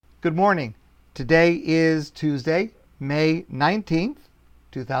Good morning. Today is Tuesday, May 19th,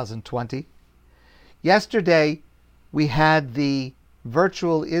 2020. Yesterday, we had the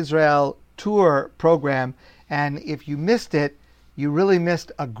Virtual Israel Tour program, and if you missed it, you really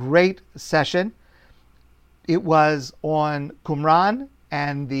missed a great session. It was on Qumran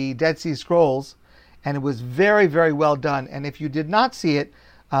and the Dead Sea Scrolls, and it was very, very well done. And if you did not see it,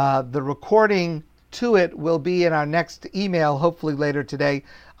 the recording to it will be in our next email, hopefully later today.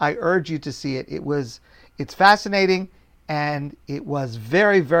 I urge you to see it. It's fascinating, and it was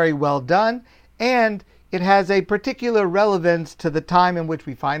very, very well done, and it has a particular relevance to the time in which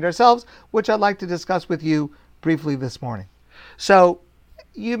we find ourselves, which I'd like to discuss with you briefly this morning. So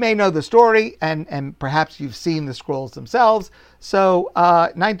you may know the story, and perhaps you've seen the scrolls themselves. So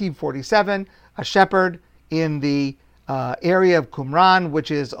 1947, a shepherd in the area of Qumran,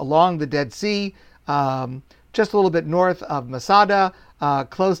 which is along the Dead Sea, just a little bit north of Masada,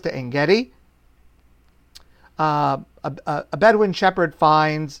 close to En-Gedi. A Bedouin shepherd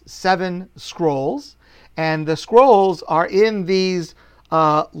finds 7 scrolls, and the scrolls are in these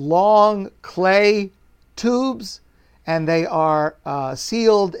long clay tubes, and they are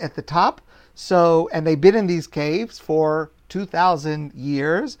sealed at the top. And they've been in these caves for 2,000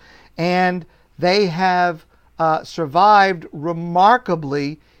 years, and they have survived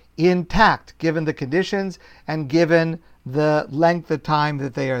remarkably intact, given the conditions and given the length of time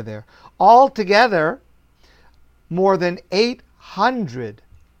that they are there. Altogether, more than 800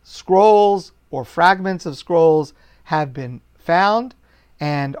 scrolls or fragments of scrolls have been found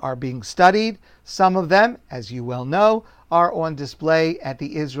and are being studied. Some of them, as you well know, are on display at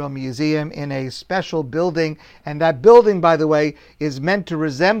the Israel Museum in a special building. And that building, by the way, is meant to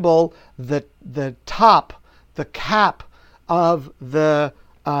resemble the top, the cap of the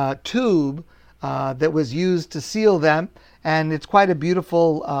tube that was used to seal them. And it's quite a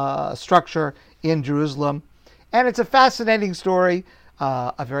beautiful structure in Jerusalem. And it's a fascinating story,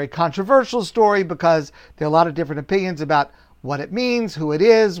 a very controversial story, because there are a lot of different opinions about what it means, who it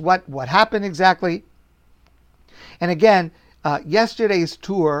is, what happened exactly. And again, yesterday's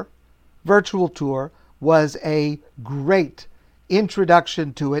tour, virtual tour, was a great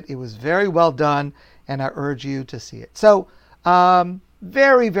introduction to it. It was very well done, and I urge you to see it. So,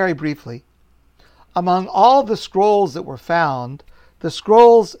 very, very briefly, among all the scrolls that were found, the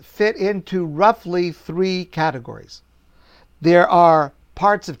scrolls fit into roughly 3 categories. There are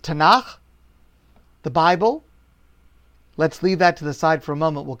parts of Tanakh, the Bible. Let's leave that to the side for a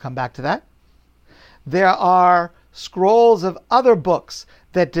moment. We'll come back to that. There are scrolls of other books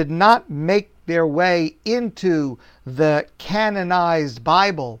that did not make their way into the canonized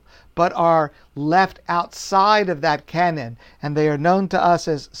Bible, but are left outside of that canon, and they are known to us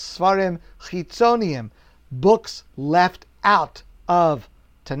as Svarim Chitzoniim, books left out of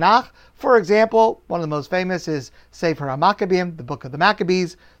Tanakh. For example, one of the most famous is Sefer HaMaccabim, the Book of the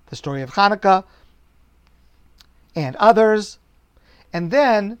Maccabees, the story of Hanukkah, and others. And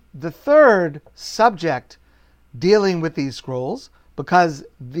then the third subject dealing with these scrolls, because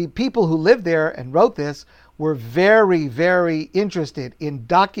the people who lived there and wrote this were very, very interested in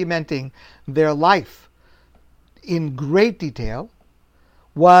documenting their life in great detail,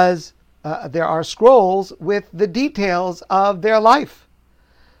 was there are scrolls with the details of their life.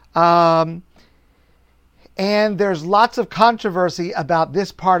 And there's lots of controversy about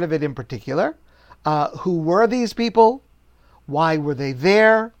this part of it in particular. Who were these people? Why were they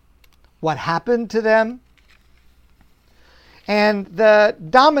there? What happened to them? And the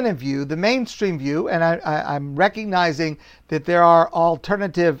dominant view, the mainstream view, and I'm recognizing that there are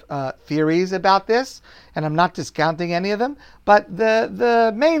alternative theories about this, and I'm not discounting any of them, but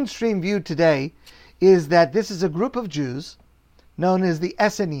the mainstream view today is that this is a group of Jews known as the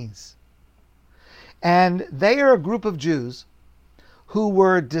Essenes. And they are a group of Jews who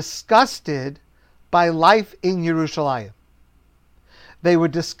were disgusted by life in Yerushalayim. They were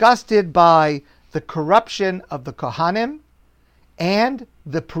disgusted by the corruption of the Kohanim and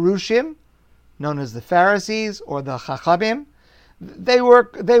the Perushim, known as the Pharisees or the Chachamim. They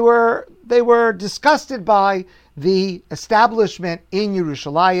were disgusted by the establishment in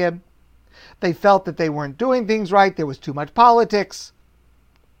Yerushalayim. They felt that they weren't doing things right. There was too much politics.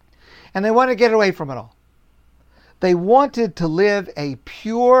 And they wanted to get away from it all. They wanted to live a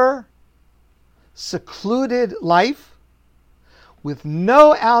pure, secluded life with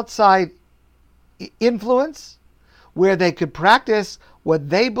no outside influence, where they could practice what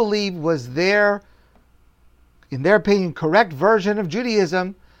they believed was their, in their opinion, correct version of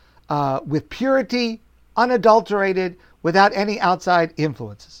Judaism, with purity, unadulterated, without any outside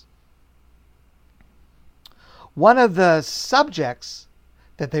influences. One of the subjects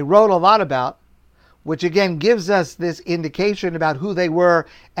that they wrote a lot about, which again gives us this indication about who they were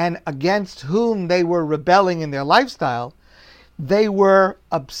and against whom they were rebelling in their lifestyle. They were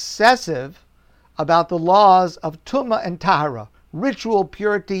obsessive about the laws of Tumah and Tahara, ritual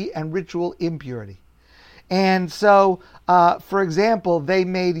purity and ritual impurity. And so, for example, they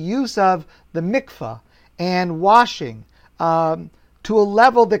made use of the mikveh and washing to a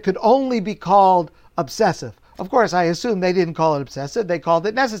level that could only be called obsessive. Of course, I assume they didn't call it obsessive, they called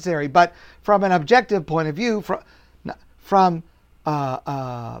it necessary. But from an objective point of view, from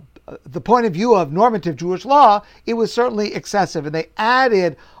the point of view of normative Jewish law, it was certainly excessive. And they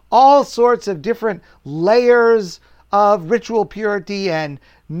added all sorts of different layers of ritual purity and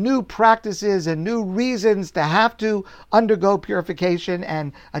new practices and new reasons to have to undergo purification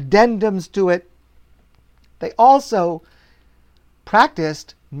and addendums to it. They also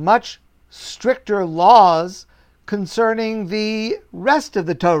practiced much stricter laws concerning the rest of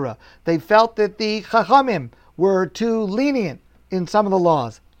the Torah. They felt that the Chachamim were too lenient in some of the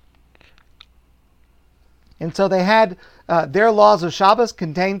laws. And so they had their laws of Shabbos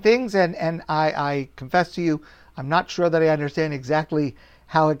contained things, and I confess to you, I'm not sure that I understand exactly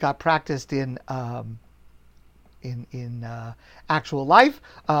how it got practiced in actual life.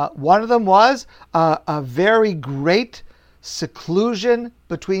 One of them was a very great seclusion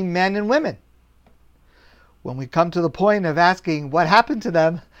between men and women. When we come to the point of asking what happened to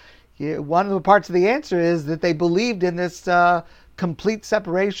them, one of the parts of the answer is that they believed in this complete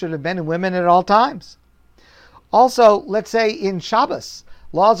separation of men and women at all times. Also, let's say in Shabbos,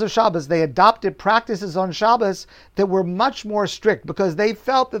 laws of Shabbos, they adopted practices on Shabbos that were much more strict because they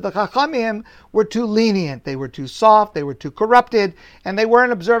felt that the Chachamim were too lenient, they were too soft, they were too corrupted, and they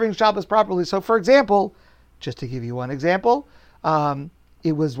weren't observing Shabbos properly. So, for example, just to give you one example,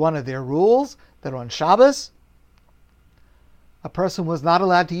 it was one of their rules that on Shabbos, a person was not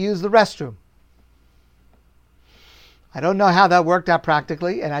allowed to use the restroom. I don't know how that worked out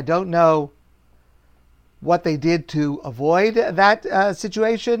practically, and I don't know what they did to avoid that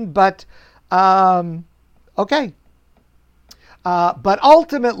situation, but okay. But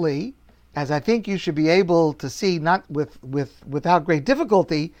ultimately, as I think you should be able to see, not without great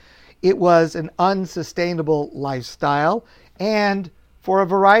difficulty, it was an unsustainable lifestyle, and for a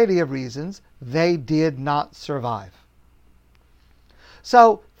variety of reasons, they did not survive.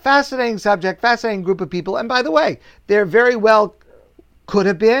 So, fascinating subject, fascinating group of people, and by the way, there very well could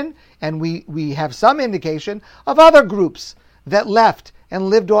have been, and we have some indication of other groups that left and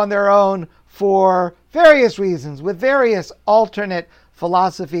lived on their own for various reasons, with various alternate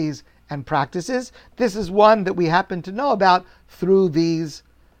philosophies and practices. This is one that we happen to know about through these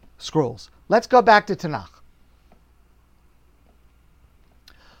scrolls. Let's go back to Tanakh.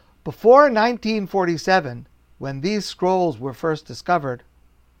 Before 1947, when these scrolls were first discovered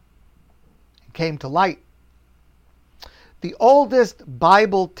and came to light, the oldest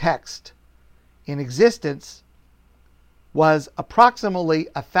Bible text in existence was approximately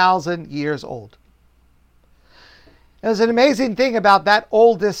 1,000 years old. There's an amazing thing about that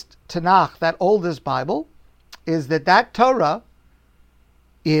oldest Tanakh, that oldest Bible, is that Torah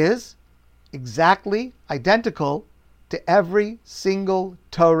is exactly identical to every single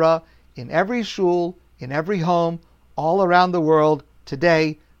Torah in every shul, in every home, all around the world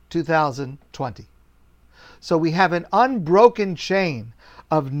today, 2020. So we have an unbroken chain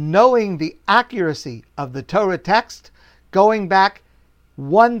of knowing the accuracy of the Torah text going back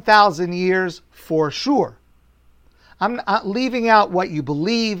 1,000 years for sure. I'm not leaving out what you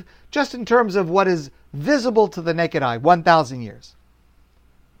believe, just in terms of what is visible to the naked eye, 1,000 years.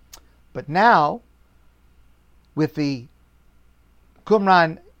 But now, with the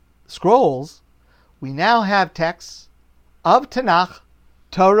Qumran scrolls, we now have texts of Tanakh,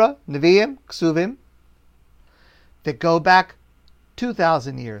 Torah, Nevi'im, Ksuvim, that go back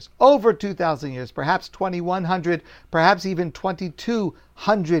 2,000 years, over 2,000 years, perhaps 2,100, perhaps even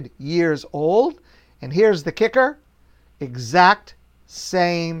 2,200 years old. And here's the kicker, exact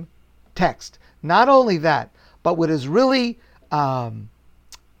same text. Not only that, but what is really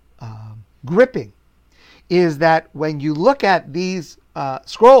gripping is that when you look at these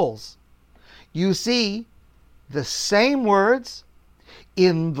scrolls, you see the same words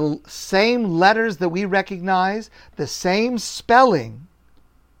in the same letters that we recognize, the same spelling.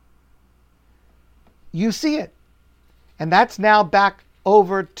 You see it. And that's now back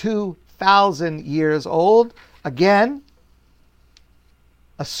over 2,000 years old. Again,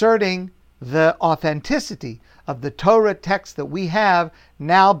 asserting the authenticity of the Torah text that we have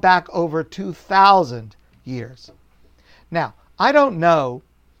now back over 2,000 years. Now, I don't know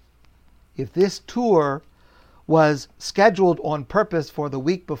if this tour was scheduled on purpose for the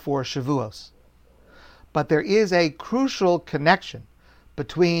week before Shavuos. But there is a crucial connection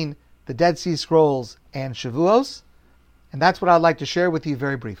between the Dead Sea Scrolls and Shavuos, and that's what I'd like to share with you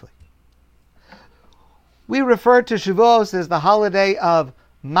very briefly. We refer to Shavuos as the holiday of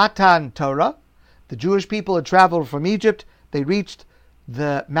Matan Torah. The Jewish people had traveled from Egypt. They reached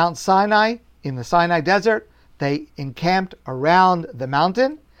the Mount Sinai in the Sinai desert. They encamped around the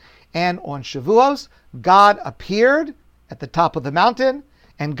mountain. And on Shavuos, God appeared at the top of the mountain,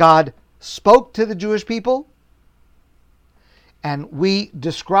 and God spoke to the Jewish people. And we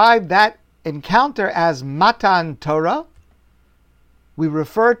describe that encounter as Matan Torah. We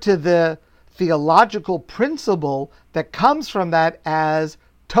refer to the theological principle that comes from that as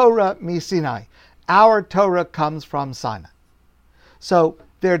Torah Sinai. Our Torah comes from Sinai. So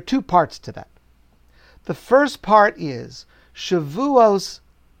there are two parts to that. The first part is Shavuos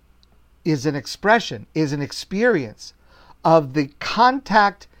is an expression, is an experience of the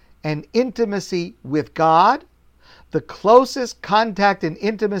contact and intimacy with God, the closest contact and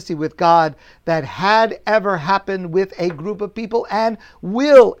intimacy with God that had ever happened with a group of people and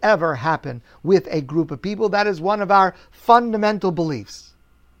will ever happen with a group of people. That is one of our fundamental beliefs.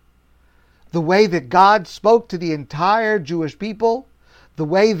 The way that God spoke to the entire Jewish people, the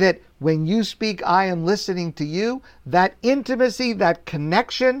way that when you speak, I am listening to you, that intimacy, that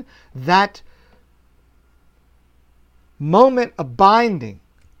connection, that moment of binding,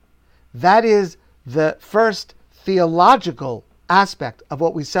 that is the first theological aspect of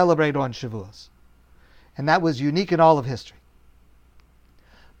what we celebrate on Shavuos. And that was unique in all of history.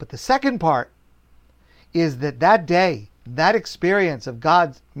 But the second part is that day, that experience of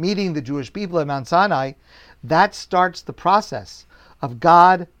God meeting the Jewish people at Mount Sinai, that starts the process of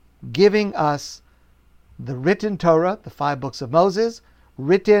God giving us the written Torah, the 5 books of Moses,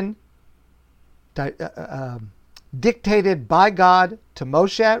 written, dictated by God to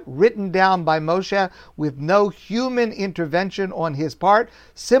Moshe, written down by Moshe with no human intervention on his part,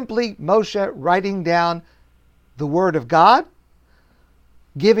 simply Moshe writing down the word of God,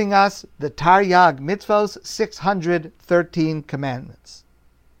 giving us the Taryag mitzvos, 613 commandments.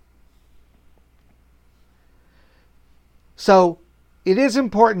 So it is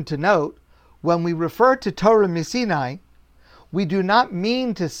important to note, when we refer to Torah Sinai, we do not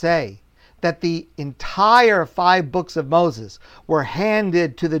mean to say that the entire 5 books of Moses were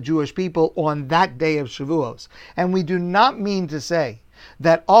handed to the Jewish people on that day of Shavuos. And we do not mean to say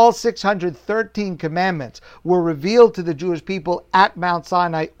that all 613 commandments were revealed to the Jewish people at Mount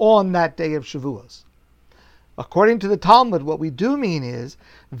Sinai on that day of Shavuos. According to the Talmud, what we do mean is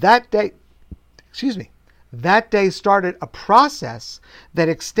that day started a process that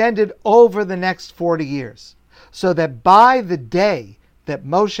extended over the next 40 years. So that by the day that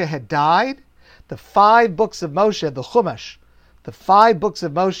Moshe had died, the 5 books of Moshe, the Chumash, the 5 books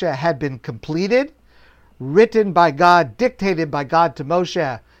of Moshe had been completed, written by God, dictated by God to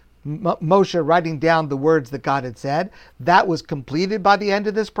Moshe, Moshe writing down the words that God had said. That was completed by the end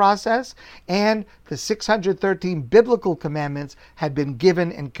of this process, and the 613 biblical commandments had been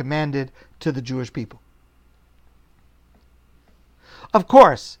given and commanded to the Jewish people. Of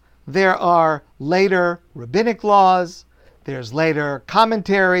course, there are later rabbinic laws, there's later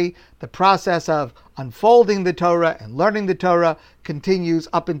commentary. The process of unfolding the Torah and learning the Torah continues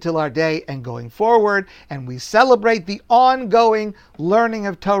up until our day and going forward, and we celebrate the ongoing learning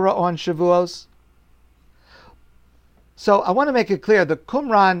of Torah on Shavuos. So I want to make it clear, the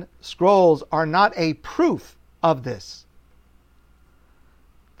Qumran scrolls are not a proof of this.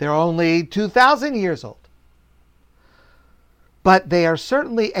 They're only 2,000 years old. But they are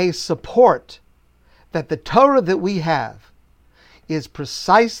certainly a support that the Torah that we have is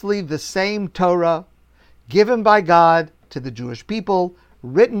precisely the same Torah given by God to the Jewish people,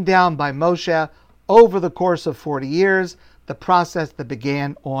 written down by Moshe over the course of 40 years, the process that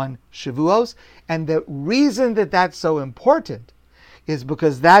began on Shavuos. And the reason that that's so important is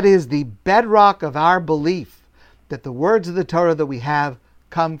because that is the bedrock of our belief that the words of the Torah that we have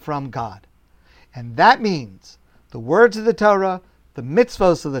come from God. And that means the words of the Torah, the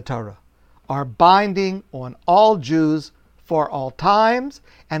mitzvos of the Torah, are binding on all Jews for all times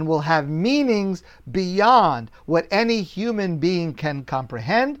and will have meanings beyond what any human being can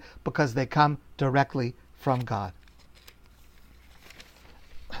comprehend because they come directly from God.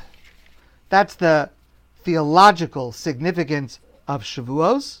 That's the theological significance of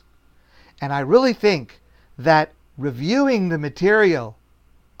Shavuos, and I really think that reviewing the material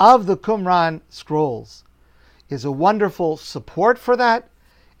of the Qumran scrolls is a wonderful support for that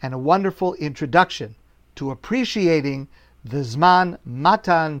and a wonderful introduction to appreciating the Zman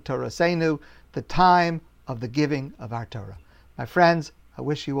Matan Torasenu, the time of the giving of our Torah. My friends, I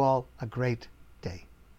wish you all a great